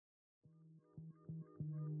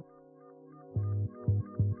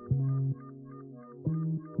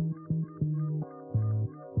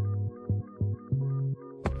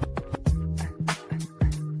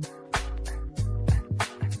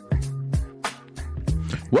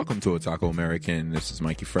Welcome to Otaku American. This is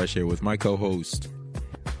Mikey Fresh here with my co-host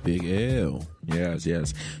Big L.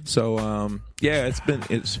 Yes. So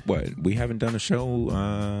it's what we haven't done a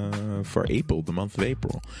show for April, the month of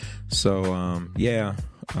April. So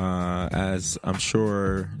as I'm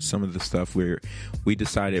sure some of the stuff we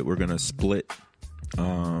decided we're gonna split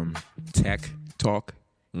tech talk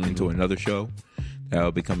into another show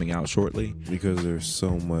that'll be coming out shortly, Because there's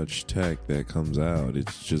so much tech that comes out.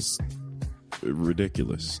 It's just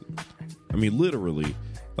ridiculous. I mean, literally,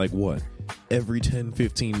 like what? Every 10,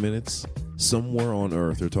 15 minutes, somewhere on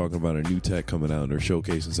Earth, they're talking about a new tech coming out and they're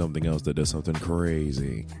showcasing something else that does something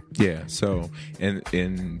crazy. Yeah, so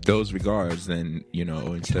in those regards, then,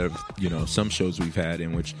 instead of, some shows we've had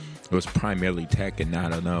in which it was primarily tech and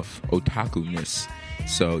not enough otaku-ness.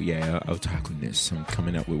 So, otaku-ness. I'm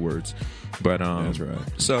coming up with words. But, That's right.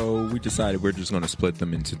 So we decided we're just going to split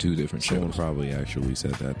them into two different shows. Someone probably actually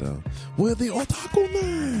said that, though. We're the otaku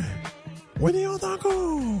man! We're the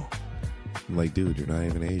otaku! I'm like, dude, you're not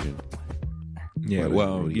even Asian. Yeah,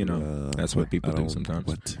 that's what people do sometimes.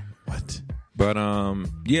 What? But,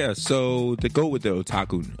 so to go with the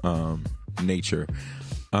otaku nature,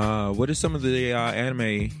 what are some of the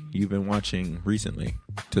anime you've been watching recently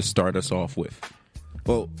to start us off with?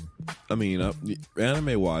 Well, I mean,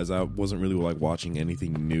 anime-wise, I wasn't really like watching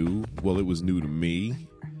anything new. Well, it was new to me,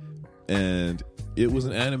 and it was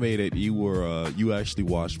an anime that you actually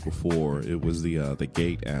watched before. It was the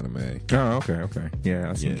Gate anime. Oh, okay. Yeah,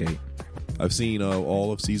 I've seen Gate. I've seen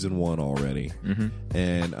all of season 1 already,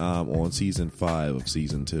 and on season 5 of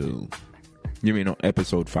season 2. You mean on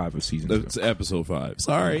episode 5 of season 2? It's episode 5.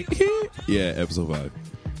 Sorry. Yeah, episode 5.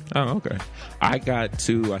 Oh, okay. I got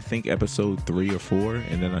to, I think, episode 3 or 4,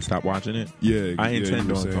 and then I stopped watching it. Yeah, I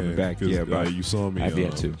intend on coming back. Yeah, but you saw me. I've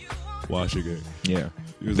yet to watching it. Yeah,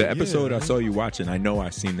 the episode I saw you watching, I know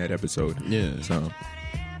I've seen that episode. Yeah. So,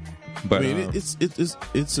 but I mean, it's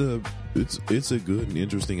a good and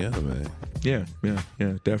interesting anime. Yeah,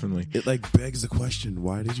 definitely. It like begs the question: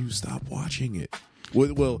 why did you stop watching it?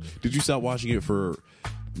 Well, did you stop watching it for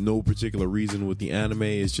no particular reason with the anime?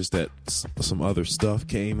 It's just that some other stuff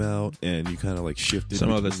came out and you kind of like shifted. Some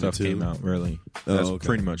other stuff came out, really. That's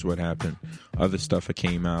pretty much what happened. Other stuff that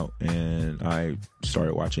came out and I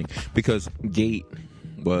started watching because Gate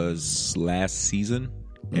was last season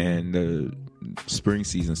and the spring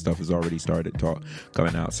season stuff has already started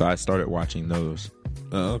coming out. So I started watching those.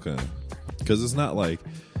 Oh, okay. Because it's not like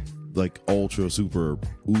ultra super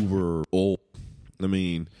uber old. I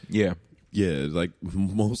mean, yeah, like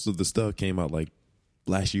most of the stuff came out like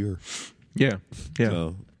last year. Yeah.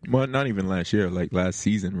 So, well, not even last year, like last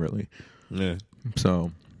season, really. Yeah. So,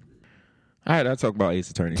 all right, I'll talk about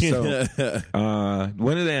Ace Attorney. So,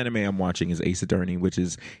 one of the anime I'm watching is Ace Attorney, which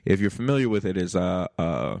is, if you're familiar with it, is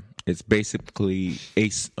it's basically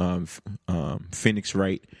Ace Phoenix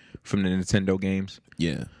Wright from the Nintendo games.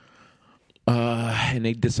 Yeah. And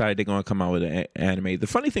they decided they're going to come out with an anime. The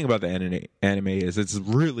funny thing about the anime is it's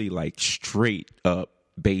really like straight up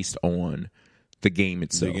based on the game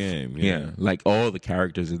itself. The game, yeah. Like all the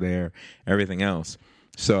characters are there, everything else.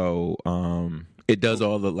 So it does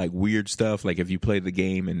all the like weird stuff. Like if you play the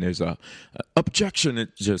game and there's a objection,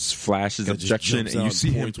 it just flashes objection, and you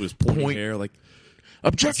see him with his pointing hair like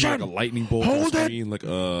objection, like a lightning bolt. Hold on the screen. Like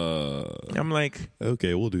I'm like,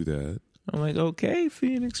 okay, we'll do that. I'm like, okay,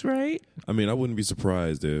 Phoenix, right? I mean, I wouldn't be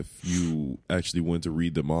surprised if you actually went to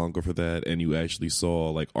read the manga for that and you actually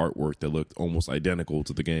saw like artwork that looked almost identical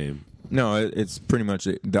to the game. No, it's pretty much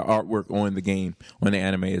it. The artwork on the game, on the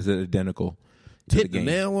anime, is identical to the game. Hit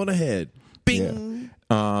the nail on the head. Bing!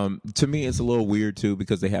 Yeah. To me, it's a little weird, too,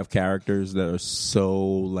 because they have characters that are so,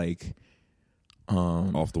 like...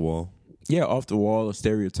 off the wall? Yeah, off the wall or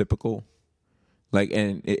stereotypical. Like,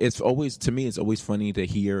 and it's always, to me, it's always funny to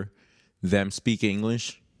hear them speak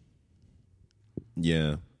English.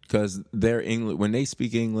 Yeah. Because when they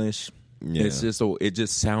speak English, it's just it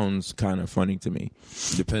just sounds kind of funny to me.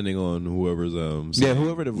 Depending on whoever's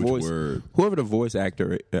whoever the voice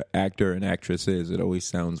actor and actress is, it always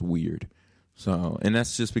sounds weird. So, and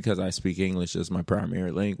that's just because I speak English as my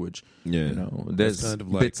primary language. Yeah. There's kind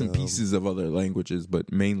of bits and pieces of other languages,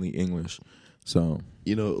 but mainly English. So,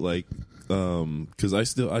 because I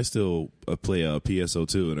still play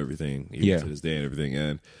PSO2 and everything, to this day and everything,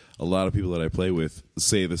 and a lot of people that I play with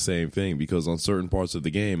say the same thing, because on certain parts of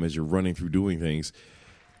the game, as you're running through doing things,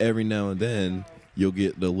 every now and then you'll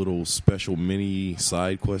get the little special mini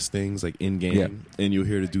side quest things like in game, and you'll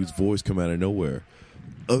hear the dude's voice come out of nowhere.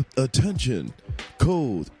 Attention,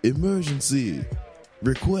 code, emergency.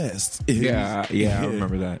 request. Yeah, I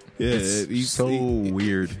remember that. Yeah, it's so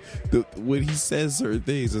weird. When he says certain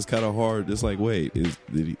things, it's kind of hard. It's like, wait,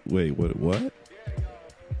 what?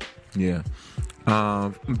 Yeah.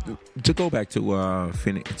 To go back to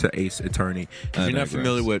Ace Attorney, if you're not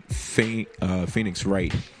familiar with Phoenix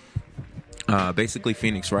Wright, basically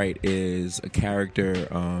Phoenix Wright is a character.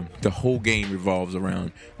 The whole game revolves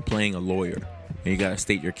around playing a lawyer. And you got to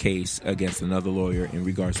state your case against another lawyer in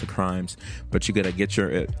regards to crimes, but you got to get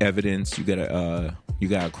your evidence. You got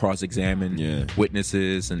to cross-examine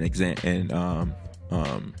witnesses and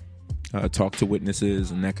talk to witnesses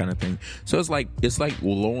and that kind of thing. So it's like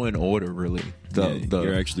Law and Order, really.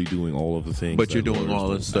 You're actually doing all of the things, but you're doing all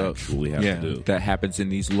the stuff to do. That happens in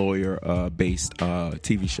these lawyer-based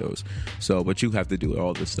TV shows. So, but you have to do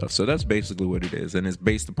all this stuff. So that's basically what it is, and it's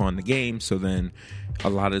based upon the game. So then, a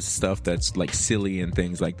lot of stuff that's like silly and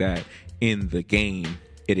things like that in the game,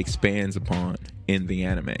 it expands upon in the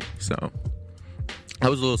anime. So I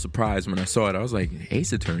was a little surprised when I saw it. I was like,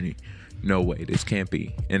 Ace Attorney. No way, this can't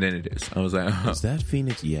be. And then it is. I was like, is that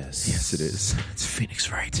Phoenix? Yes, it is. It's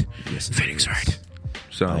Phoenix Wright. Yes, Phoenix Wright.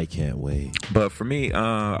 So I can't wait. But for me,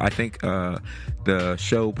 I think the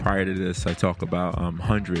show prior to this, I talk about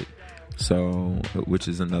 100. So, which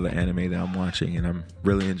is another anime that I'm watching, and I'm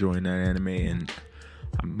really enjoying that anime. And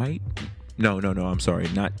I might. No. I'm sorry,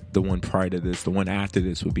 not the one prior to this. The one after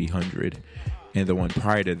this would be 100, and the one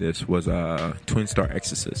prior to this was Twin Star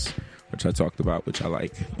Exorcist, which I talked about, which I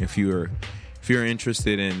like. If you're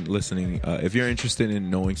interested in listening, if you're interested in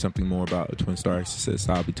knowing something more about Twin Star Exorcist,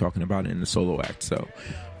 I'll be talking about it in the solo act. So,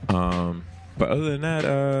 but other than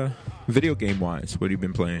that, video game wise, what have you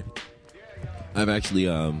been playing? I've actually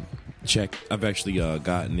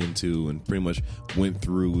gotten into and pretty much went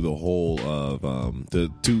through the whole of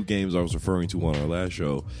the two games I was referring to on our last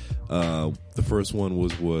show. The first one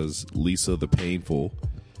was Lisa the Painful.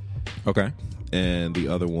 Okay. And the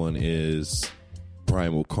other one is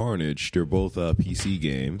Primal Carnage. They're both PC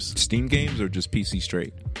games. Steam games or just PC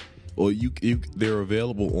straight? Well, they're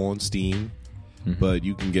available on Steam, but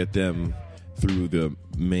you can get them through the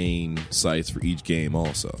main sites for each game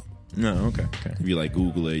also. No, okay. If you like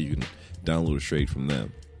Google it, you can download it straight from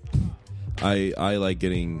them. I like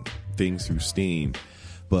getting things through Steam,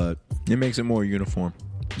 but it makes it more uniform.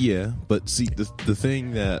 Yeah, but see, the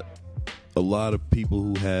thing that a lot of people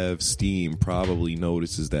who have Steam probably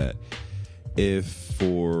notice is that if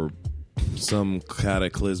for some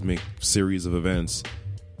cataclysmic series of events,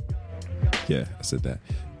 I said that,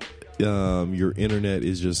 your internet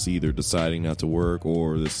is just either deciding not to work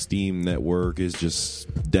or the Steam network is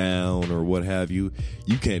just down or what have you,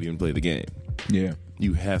 you can't even play the game. Yeah.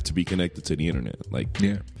 You have to be connected to the internet,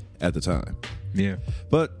 at the time. Yeah.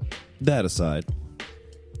 But that aside,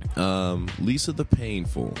 Lisa the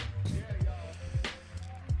Painful.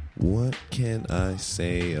 What can I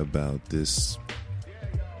say about this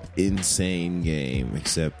insane game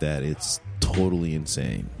except that it's totally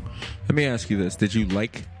insane? Let me ask you this. Did you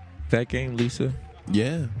like that game, Lisa?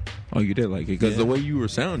 Yeah. Oh, you did like it? Because the way you were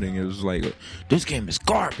sounding, it was like, this game is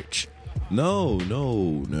garbage. No.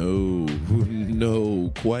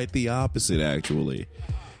 Quite the opposite, actually.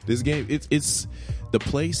 This game, it's the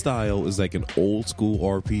play style is like an old school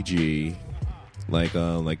RPG,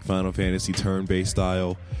 like Final Fantasy turn-based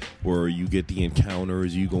style, where you get the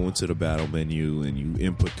encounters, you go into the battle menu, and you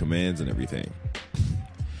input commands and everything.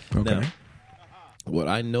 Okay. Now, what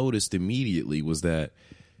I noticed immediately was that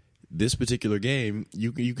this particular game,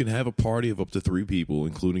 you can have a party of up to 3 people,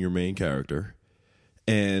 including your main character.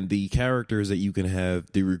 And the characters that you can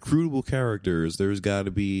have, the recruitable characters, there's got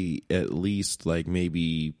to be at least like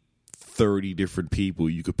maybe 30 different people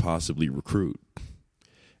you could possibly recruit.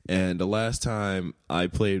 And the last time I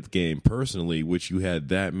played the game personally, which you had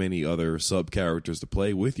that many other sub-characters to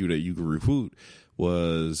play with you that you could recruit,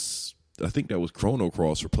 was, I think that was Chrono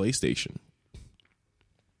Cross for PlayStation.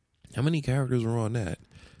 How many characters were on that?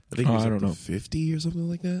 I think it was up to 50 or something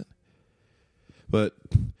like that. But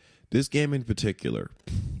this game in particular,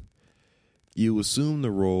 you assume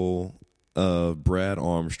the role of Brad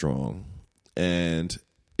Armstrong, and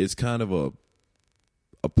it's kind of a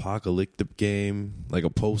apocalyptic game, like a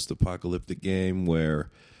post-apocalyptic game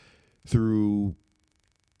where through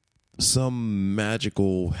some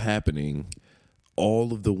magical happening,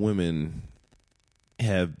 all of the women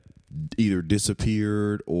have either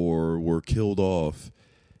disappeared or were killed off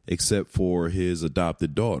except for his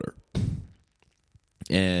adopted daughter.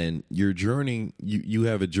 And your journey, you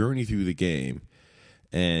have a journey through the game,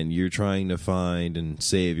 and you're trying to find and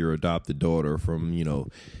save your adopted daughter from,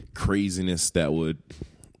 craziness that would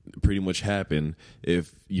pretty much happen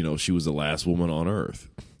if, she was the last woman on Earth.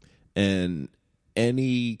 And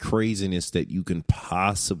any craziness that you can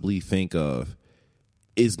possibly think of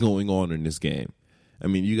is going on in this game. I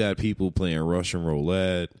mean, you got people playing Russian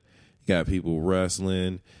roulette, you got people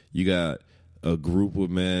wrestling, you got a group of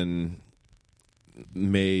men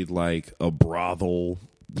made like a brothel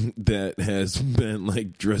that has been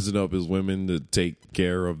like dressing up as women to take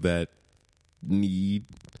care of that need,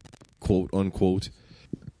 quote unquote.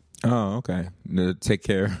 Oh, okay. To take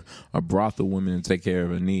care of brothel women and take care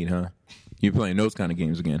of a need, huh? You're playing those kind of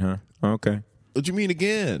games again, huh? Okay. What you mean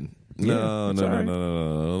again? Yeah,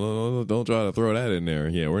 No. Don't try to throw that in there.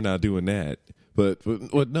 Yeah, we're not doing that. But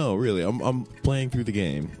no, really, I'm playing through the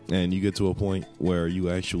game, and you get to a point where you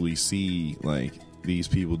actually see like these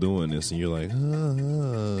people doing this, and you're like,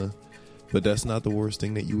 but that's not the worst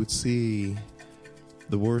thing that you would see.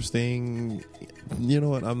 The worst thing, you know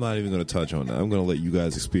what? I'm not even going to touch on that. I'm going to let you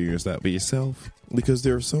guys experience that by yourself, because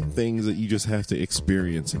there are some things that you just have to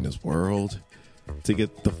experience in this world to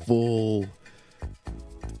get the full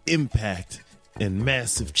impact and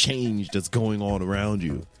massive change that's going on around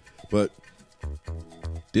you. But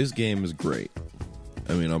this game is great.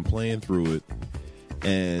 I mean, I'm playing through it,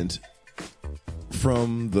 and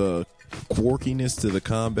from the quirkiness to the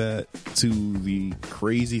combat to the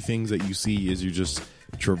crazy things that you see as you're just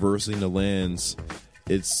traversing the lands,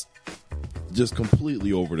 it's just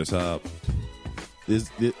completely over the top. This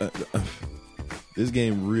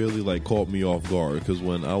game really like caught me off guard, because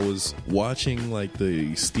when I was watching like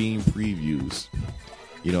the Steam previews,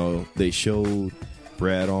 you know, they showed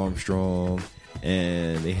Brad Armstrong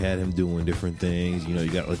and they had him doing different things. You know,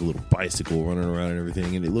 you got like a little bicycle running around and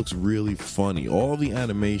everything, and it looks really funny. All the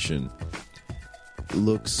animation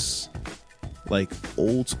looks like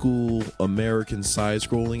old school American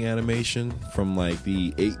side-scrolling animation from like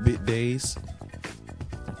the 8-bit days.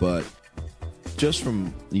 But just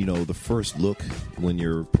from, you know, the first look when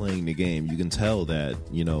you're playing the game, you can tell that,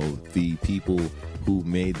 you know, the people who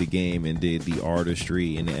made the game and did the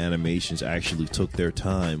artistry and the animations actually took their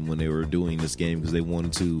time when they were doing this game, because they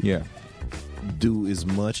wanted to do as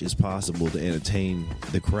much as possible to entertain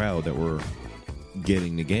the crowd that were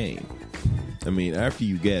getting the game. I mean, after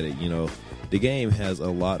you get it, you know, the game has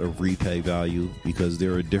a lot of replay value, because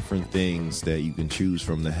there are different things that you can choose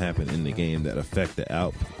from that happen in the game that affect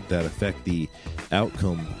the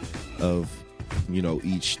outcome of, you know,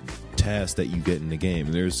 each task that you get in the game.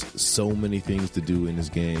 And there's so many things to do in this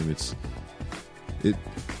game.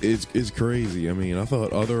 It's crazy. I mean, I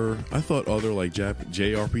thought other like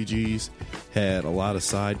JRPGs had a lot of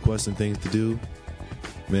side quests and things to do.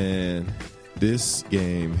 Man, this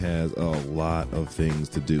game has a lot of things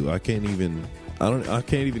to do. I can't even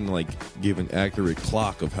like give an accurate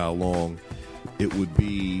clock of how long it would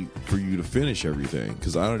be for you to finish everything,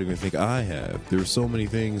 because I don't even think I have. There's so many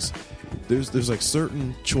things. There's like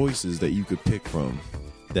certain choices that you could pick from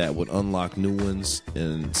that would unlock new ones,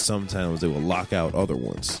 and sometimes they will lock out other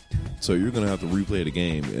ones. So you're gonna have to replay the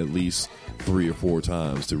game at least 3 or 4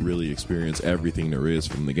 times to really experience everything there is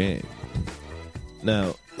from the game.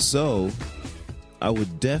 Now, so I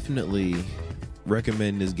would definitely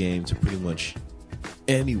recommend this game to pretty much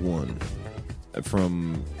anyone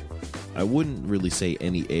from, I wouldn't really say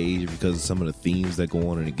any age, because of some of the themes that go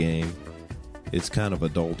on in the game. It's kind of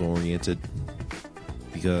adult oriented,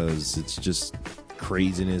 because it's just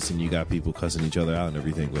craziness and you got people cussing each other out and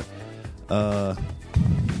everything. But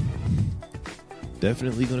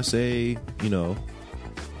definitely gonna say, you know,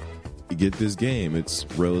 get this game. It's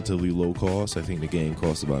relatively low cost. I think the game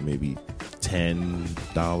costs about maybe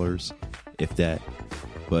 $10, if that.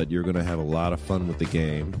 But you're gonna have a lot of fun with the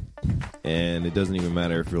game, and it doesn't even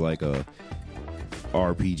matter if you're like a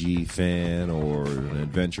RPG fan or an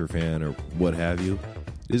adventure fan or what have you.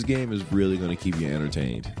 This game is really going to keep you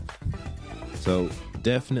entertained. So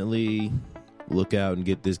definitely look out and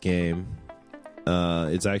get this game.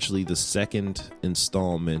 It's actually the second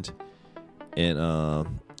installment in a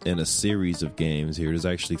series of games here. There's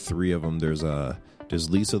actually 3 of them. There's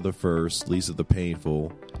Lisa the First, Lisa the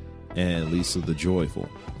Painful, and Lisa the Joyful.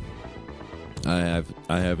 I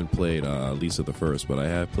haven't played Lisa the First, but I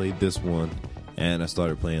have played this one, and I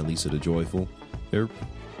started playing Lisa the Joyful. They're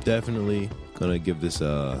definitely gonna give this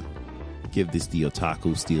the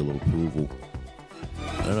otaku seal of approval.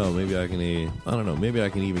 I don't know. Maybe I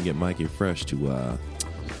can even get Mikey Fresh to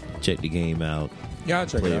check the game out. Yeah, I'll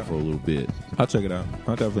check play it out for a little bit. I'll check it out.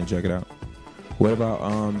 I'll definitely check it out. What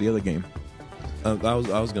about the other game? I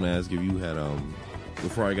was gonna ask if you had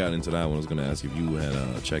before I got into that one, I was gonna ask if you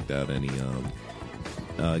had checked out any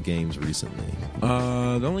games recently.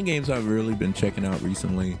 The only games I've really been checking out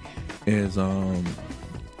recently is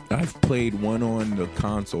I've played one on the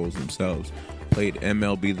consoles themselves. played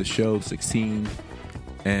MLB The Show 16,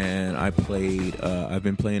 and I've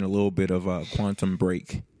been playing a little bit of Quantum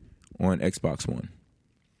Break on Xbox One.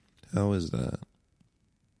 How is that?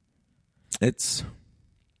 It's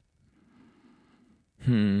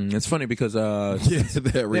funny because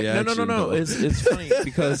that reaction. No. It's funny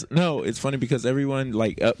because it's funny because everyone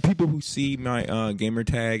people who see my gamer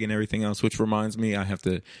tag and everything else, which reminds me I have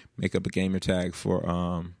to make up a gamer tag for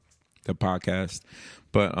the podcast.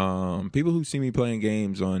 But people who see me playing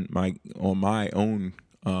games on my own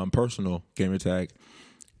personal gamer tag,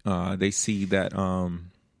 they see that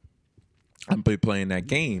I'm playing that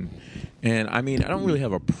game, and I mean I don't really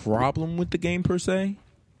have a problem with the game per se.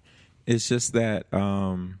 It's just that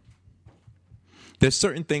there's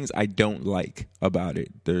certain things I don't like about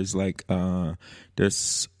it. There's certain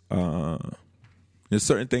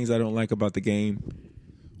things I don't like about the game.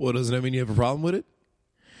 Well, doesn't that mean you have a problem with it?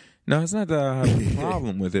 No, it's not that I have a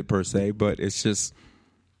problem with it per se, but it's just,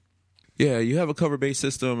 you have a cover-based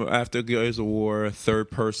system after Gears of War,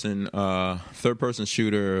 third-person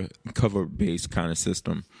shooter, cover-based kind of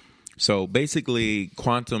system. So basically,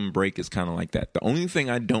 Quantum Break is kind of like that. The only thing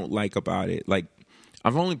I don't like about it,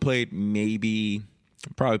 I've only played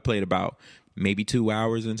about maybe 2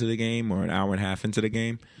 hours into the game or an hour and a half into the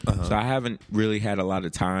game. Uh-huh. So I haven't really had a lot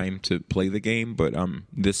of time to play the game, but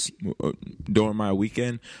during my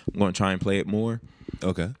weekend, I'm going to try and play it more.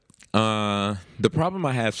 Okay. The problem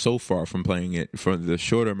I have so far from playing it, for the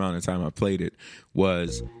shorter amount of time I played it,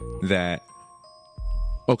 was that,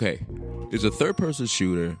 okay, it's a third-person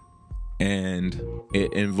shooter, and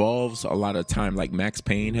it involves a lot of time. Like Max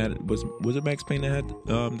Payne had, was it Max Payne that had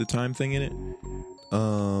the time thing in it?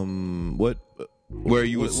 What? Where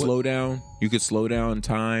you would slow down? You could slow down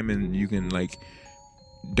time, and you can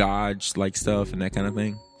dodge stuff and that kind of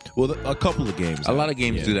thing. Well, a couple of games. A lot of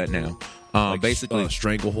games do that now. Basically,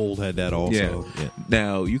 Stranglehold had that also. Yeah.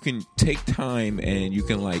 Now you can take time and you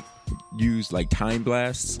can use time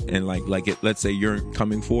blasts and let's say you're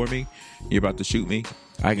coming for me, you're about to shoot me.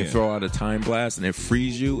 I can throw out a time blast and it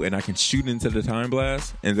frees you, and I can shoot into the time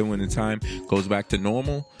blast, and then when the time goes back to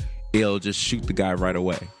normal, it'll just shoot the guy right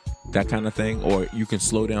away. That kind of thing. Or you can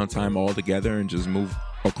slow down time altogether and just move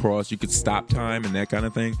across. You could stop time and that kind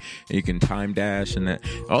of thing, and you can time dash, and that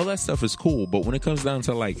all that stuff is cool. But when it comes down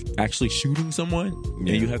to actually shooting someone, and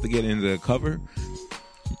you have to get into the cover,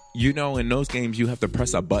 in those games you have to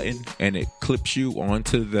press a button and it clips you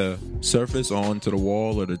onto the surface, or onto the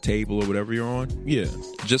wall or the table or whatever you're on. Yeah,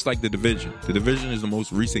 just like The Division. The Division is the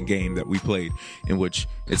most recent game that we played, in which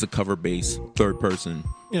it's a cover-based third-person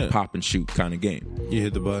pop and shoot kind of game. You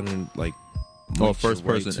hit the button or first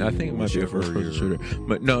person. I think it might be a first person shooter,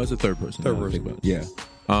 but no, it's a third person. Third person. Yeah.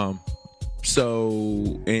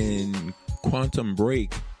 So in Quantum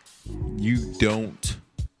Break, you don't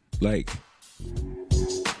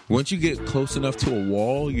once you get close enough to a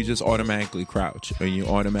wall, you just automatically crouch and you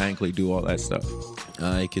automatically do all that stuff.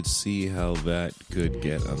 I could see how that could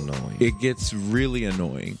get annoying. It gets really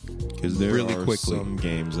annoying because there are some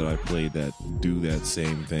games that I played that do that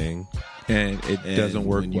same thing. And it doesn't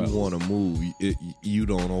work when you want to move, you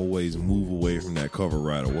don't always move away from that cover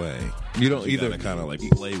right away. You don't either. Kind of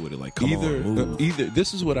play with it, come on, move. Either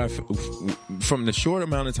this is what from the short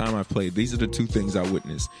amount of time I've played, these are the two things I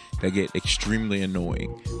witnessed that get extremely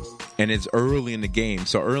annoying. And it's early in the game.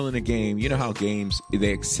 So early in the game, you know how games,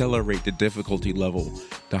 they accelerate the difficulty level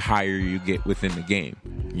the higher you get within the game.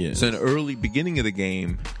 Yeah. So in the early beginning of the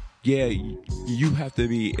game, you have to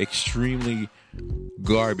be extremely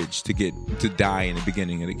garbage to die in the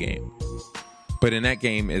beginning of the game. But in that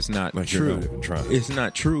game, it's not true. It's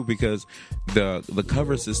not true because the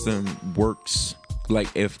cover system works.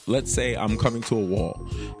 If, let's say, I'm coming to a wall.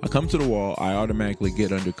 I come to the wall, I automatically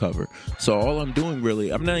get under cover. So all I'm doing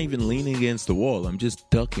really, I'm not even leaning against the wall. I'm just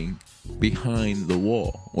ducking behind the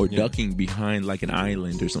wall or ducking behind an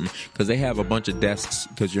island or something, because they have a bunch of desks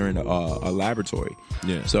because you're in a laboratory.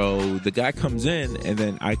 Yeah. So the guy comes in, and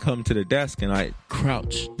then I come to the desk and I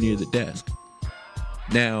crouch near the desk.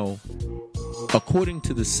 Now, according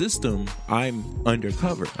to the system, I'm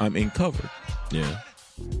undercover. I'm in cover. Yeah.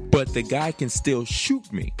 But the guy can still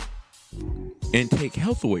shoot me and take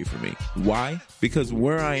health away from me. Why? Because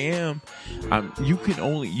where I am, you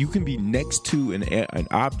can be next to an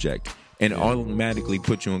object and automatically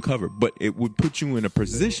put you in cover. But it would put you in a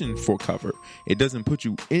position for cover. It doesn't put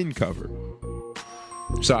you in cover.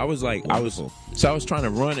 So I was I was trying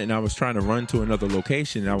to run, and I was trying to run to another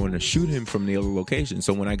location, and I want to shoot him from the other location.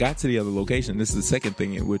 So when I got to the other location, this is the second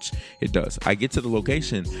thing in which it does. I get to the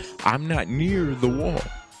location, I'm not near the wall,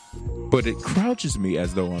 but it crouches me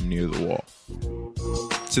as though I'm near the wall.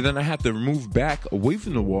 So then I have to move back away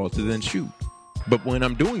from the wall to then shoot. But when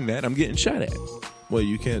I'm doing that, I'm getting shot at. Well,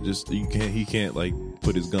 he can't like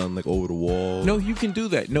put his gun like over the wall. No, you can do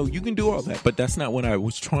that. No, you can do all that, but that's not what I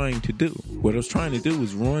was trying to do. What I was trying to do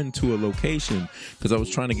was run to a location because I was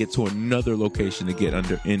trying to get to another location to get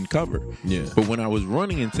in cover. Yeah. But when I was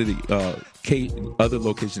running into the other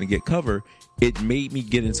location to get cover, it made me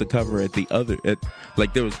get into cover at the other.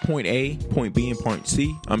 Like there was point A, point B, and point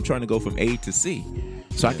C. I'm trying to go from A to C,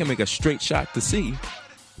 so I can make a straight shot to C.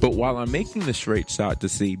 But while I'm making the straight shot to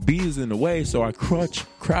C, B is in the way, so I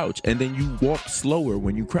crouch, and then you walk slower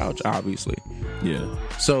when you crouch, obviously. Yeah.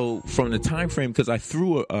 So from the time frame, because I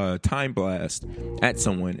threw a time blast at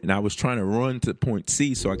someone, and I was trying to run to point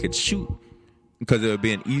C so I could shoot, because it would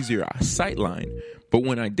be an easier sight line. But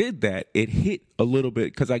when I did that, it hit a little bit,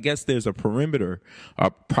 because I guess there's a perimeter, a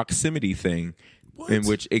proximity thing, in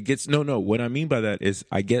which it gets what I mean by that is,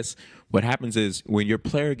 I guess what happens is when your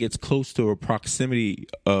player gets close to a proximity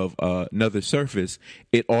of another surface,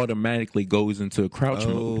 it automatically goes into crouch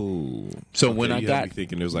mode. So okay, when I got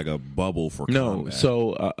thinking there's like a bubble for combat.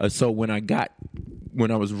 So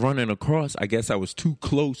when I was running across, I guess I was too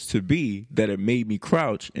close to B that it made me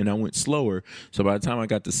crouch, and I went slower. So by the time I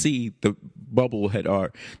got to C, the bubble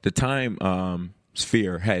the time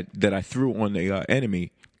sphere that I threw on the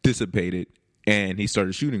enemy dissipated, and he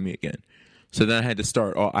started shooting me again. So then I had to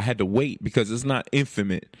start. I had to wait because it's not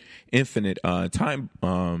infinite time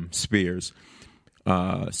spheres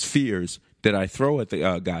that I throw at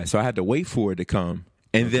the guy. So I had to wait for it to come,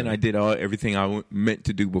 and then I did everything I meant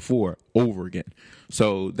to do before over again.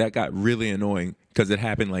 So that got really annoying because it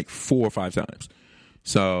happened like 4 or 5 times.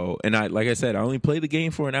 So, and like I said, I only played the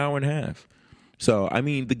game for an hour and a half. So I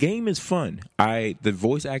mean, the game is fun. The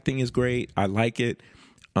voice acting is great. I like it.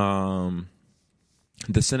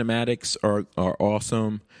 The cinematics are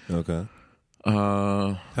awesome. Okay.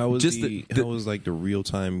 How was like the real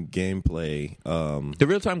time gameplay? The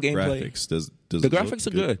real time gameplay graphics. Does the graphics are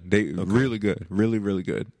good? Really good, really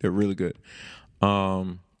good. They're really good.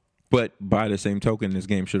 But by the same token, this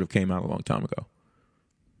game should have came out a long time ago.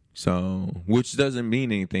 So, which doesn't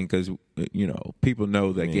mean anything because people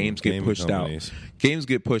know that games get pushed out. Games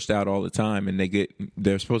get pushed out all the time, and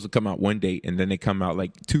they're supposed to come out one date, and then they come out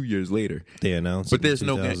like 2 years later. They announced, but there's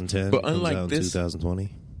 2010, no. But unlike this, 2020.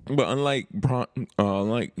 But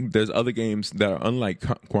unlike there's other games that are unlike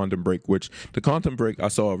Quantum Break, which the Quantum Break I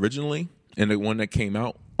saw originally and the one that came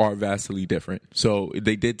out are vastly different. So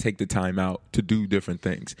they did take the time out to do different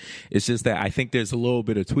things. It's just that I think there's a little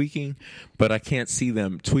bit of tweaking, but I can't see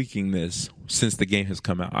them tweaking this since the game has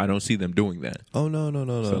come out. I don't see them doing that. Oh no!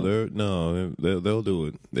 So, they'll do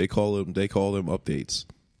it. They call them updates.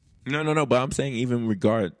 No. But I'm saying even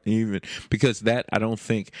because that I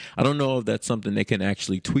don't know if that's something they can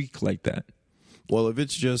actually tweak like that. Well, if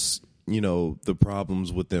it's just the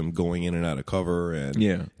problems with them going in and out of cover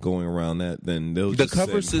and going around that, then they'll the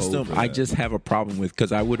cover system. I just have a problem with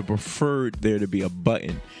because I would have preferred there to be a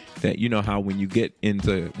button that how when you get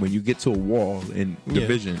to a wall in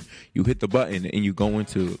Division, you hit the button and you go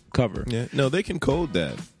into cover. Yeah, no, they can code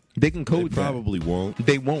that. They can code that. Probably won't.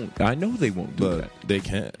 They won't. I know they won't do that. They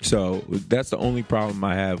can't. So that's the only problem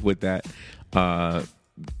I have with that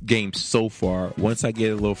game so far. Once I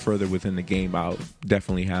get a little further within the game, I'll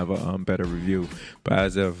definitely have a better review. But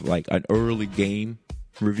as of like an early game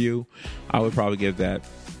review, I would probably give that.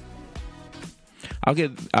 I'll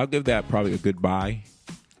give that probably a good buy,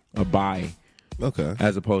 a buy. Okay.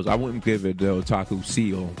 As opposed, I wouldn't give it the Otaku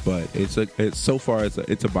seal, but it's so far it's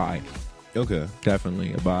a buy. Okay.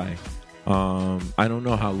 Definitely a buy. I don't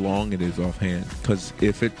know how long it is offhand, because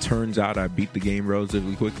if it turns out I beat the game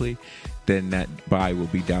relatively quickly, then that buy will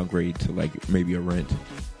be downgraded to like maybe a rent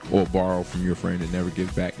or borrow from your friend and never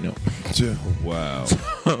give back. No. Wow.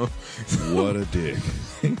 What a dick.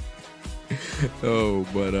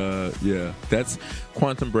 Yeah, that's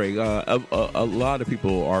Quantum Break. A lot of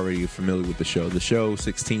people are already familiar with the show. The show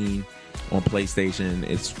 16 on PlayStation.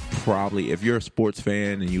 It's probably, if you're a sports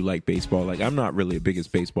fan and you like baseball, like I'm not really a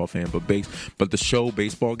biggest baseball fan, but the show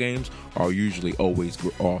baseball games are usually always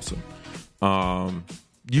awesome.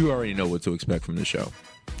 You already know what to expect from the show.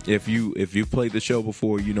 If you've played the show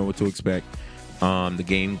before, you know what to expect. The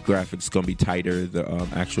game graphics is going to be tighter. The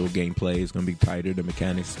actual gameplay is going to be tighter. The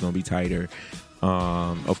mechanics is going to be tighter.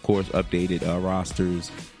 Of course, updated rosters.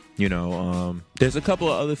 There's a couple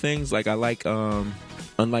of other things. Like I like,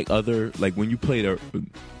 unlike other, like when you play the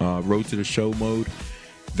Road to the Show mode,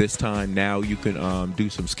 this time now you can do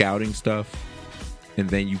some scouting stuff and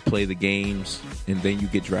then you play the games, and then you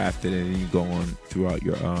get drafted, and then you go on throughout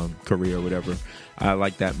your career or whatever. I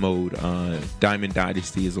like that mode. Diamond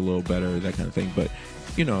Dynasty is a little better, that kind of thing. But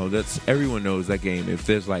that's everyone knows that game. If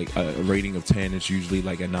there's like a rating of 10, it's usually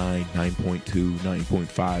like a 9, 9.2,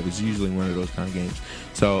 9.5. It's usually one of those kind of games.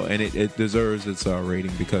 So, and it deserves its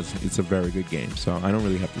rating because it's a very good game. So I don't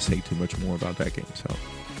really have to say too much more about that game. So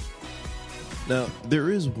now there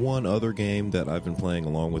is one other game that I've been playing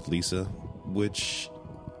along with Lisa, which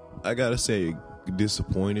I gotta say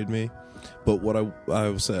disappointed me. But what I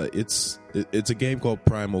would say, it's a game called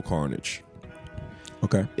Primal Carnage.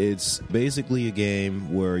 Okay. It's basically a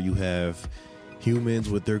game where you have humans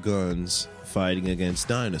with their guns fighting against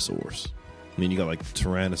dinosaurs. I mean, you got like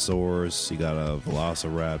Tyrannosaurus, you got a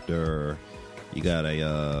Velociraptor, you got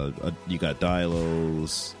you got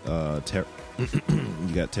Dilos,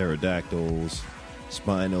 you got Pterodactyls,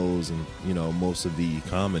 Spinos, and most of the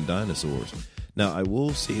common dinosaurs. Now, I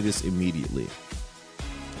will say this immediately: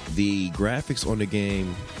 the graphics on the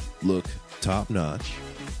game look top notch.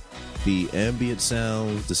 The ambient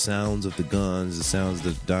sounds, the sounds of the guns, the sounds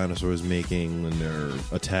that dinosaurs making when they're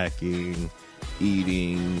attacking,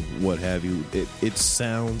 eating, what have you, it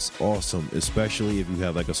sounds awesome, especially if you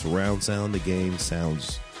have like a surround sound. The game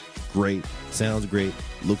sounds great,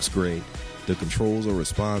 looks great. The controls are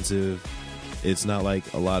responsive. It's not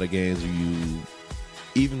like a lot of games where you,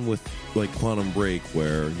 even with like Quantum Break,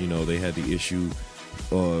 where they had the issue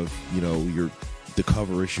of the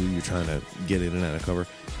cover issue, you're trying to get in and out of cover.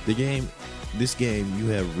 This game, you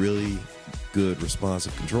have really good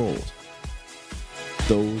responsive controls.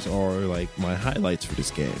 Those are like my highlights for this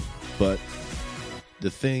game. But the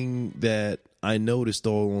thing that I noticed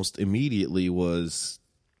almost immediately was,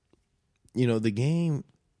 the game,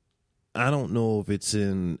 I don't know if it's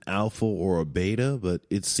in alpha or a beta, but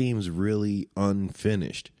it seems really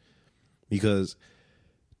unfinished because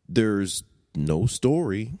there's no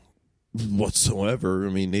story whatsoever. I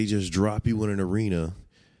mean, they just drop you in an arena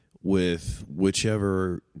with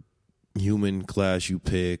whichever human class you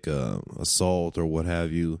pick, assault or what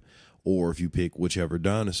have you, or if you pick whichever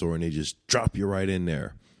dinosaur, and they just drop you right in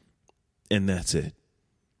there, and that's it.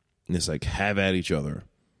 And it's like, have at each other.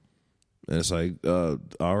 And it's like,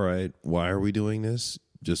 all right, why are we doing this?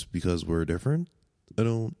 Just because we're different? I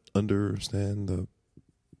don't understand the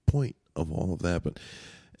point of all of that. But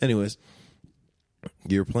anyways,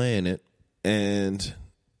 you're playing it, and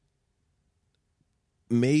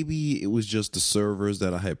maybe it was just the servers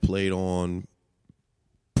that I had played on,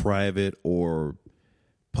 private or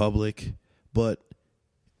public, but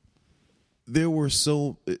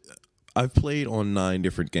I've played on 9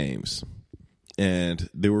 different games, and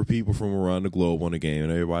there were people from around the globe on the game,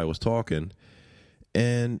 and everybody was talking,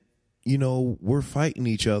 and we're fighting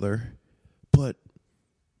each other, but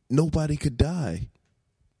nobody could die.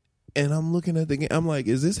 And I'm looking at the game. I'm like,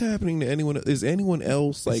 is this happening to anyone? Is anyone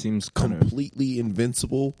else like completely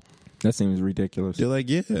invincible? That seems ridiculous. They're like,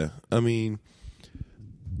 yeah. I mean,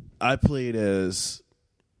 I played as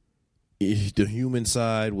the human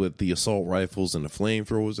side with the assault rifles and the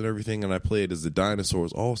flamethrowers and everything, and I played as the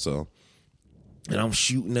dinosaurs also. And I'm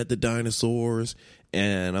shooting at the dinosaurs,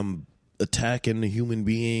 and I'm attacking the human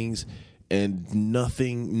beings, and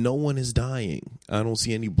no one is dying. I don't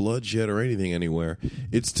see any bloodshed or anything anywhere.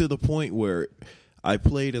 It's to the point where I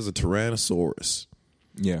played as a Tyrannosaurus.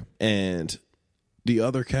 Yeah. And the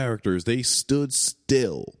other characters, they stood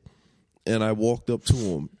still. And I walked up to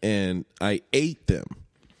them and I ate them.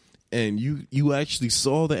 And you actually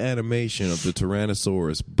saw the animation of the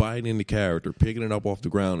Tyrannosaurus biting the character, picking it up off the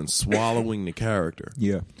ground and swallowing the character.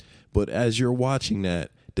 Yeah. But as you're watching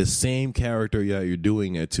that, the same character that you're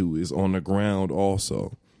doing that to is on the ground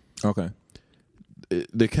also. Okay.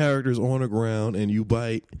 The character's on the ground and you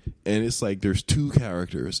bite, and it's like there's 2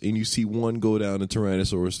 characters, and you see one go down the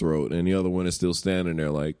Tyrannosaurus' throat, and the other one is still standing there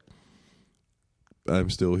like, I'm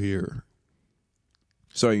still here.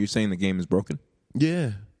 So are you saying the game is broken?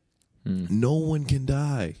 Yeah. No one can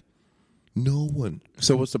die. No one.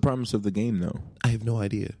 So what's the premise of the game, though? I have no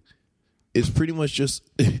idea. It's pretty much just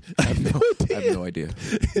I have no idea.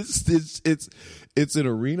 It's an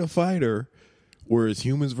arena fighter where it's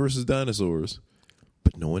humans versus dinosaurs,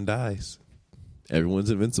 but no one dies. Everyone's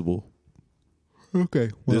invincible.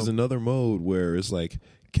 Okay. Well, there's another mode where it's like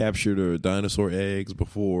capture the dinosaur eggs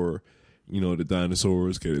before the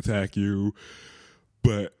dinosaurs can attack you.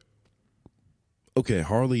 But okay,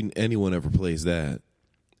 hardly anyone ever plays that,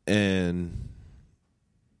 and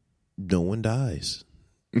no one dies.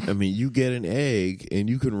 I mean, you get an egg, and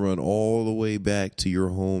you can run all the way back to your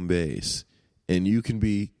home base, and you can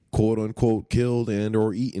be quote unquote killed and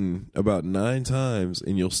or eaten about 9 times,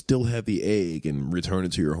 and you'll still have the egg and return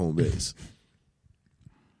it to your home base.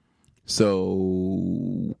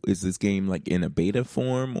 So is this game like in a beta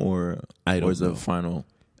form or is it a final?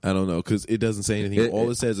 I don't know, because it doesn't say anything. All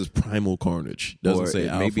it says is Primal Carnage. Doesn't say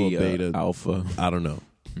alpha, maybe beta, alpha. I don't know.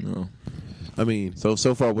 No. I mean, so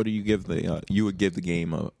far, what do you give the? You would give the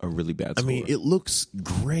game a really bad score. I mean, it looks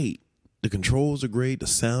great. The controls are great. The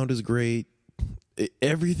sound is great.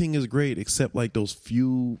 Everything is great except like those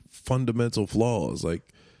few fundamental flaws. Like,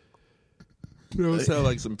 those have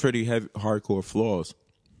like some pretty heavy, hardcore flaws.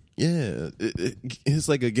 Yeah, it's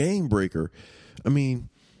like a game breaker. I mean,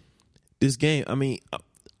 this game. I mean.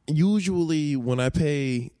 Usually, when I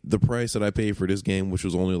pay the price that I paid for this game, which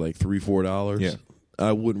was only like $3-4,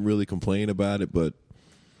 I wouldn't really complain about it. But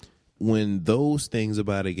when those things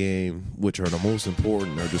about a game, which are the most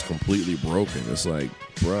important, are just completely broken, it's like,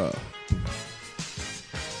 bruh.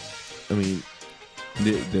 I mean,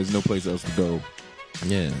 there's no place else to go.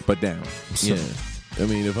 Yeah, but down. So. Yeah, I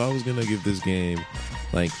mean, if I was gonna give this game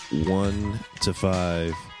like 1 to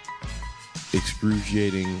 5,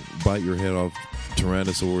 excruciating, bite your head off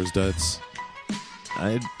Tyrannosaurus guts,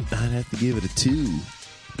 I'd have to give it a 2.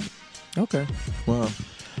 Okay. Well,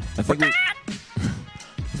 I think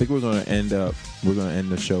we're gonna end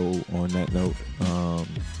the show on that note.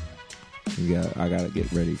 I gotta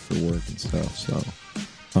get ready for work and stuff. So,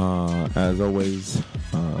 as always,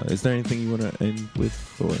 is there anything you want to end with?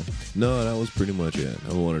 Or no, that was pretty much it.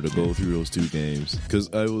 I wanted to go through those 2 games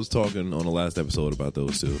because I was talking on the last episode about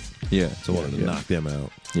those 2. Yeah. So I wanted to knock them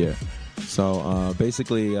out. Yeah. So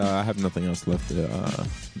basically, I have nothing else left to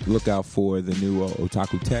look out for the new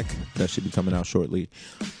Otaku Tech that should be coming out shortly.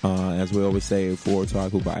 As we always say, for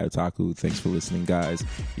Otaku by Otaku. Thanks for listening, guys.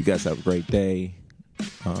 You guys have a great day.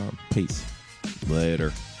 Peace.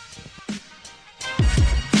 Later.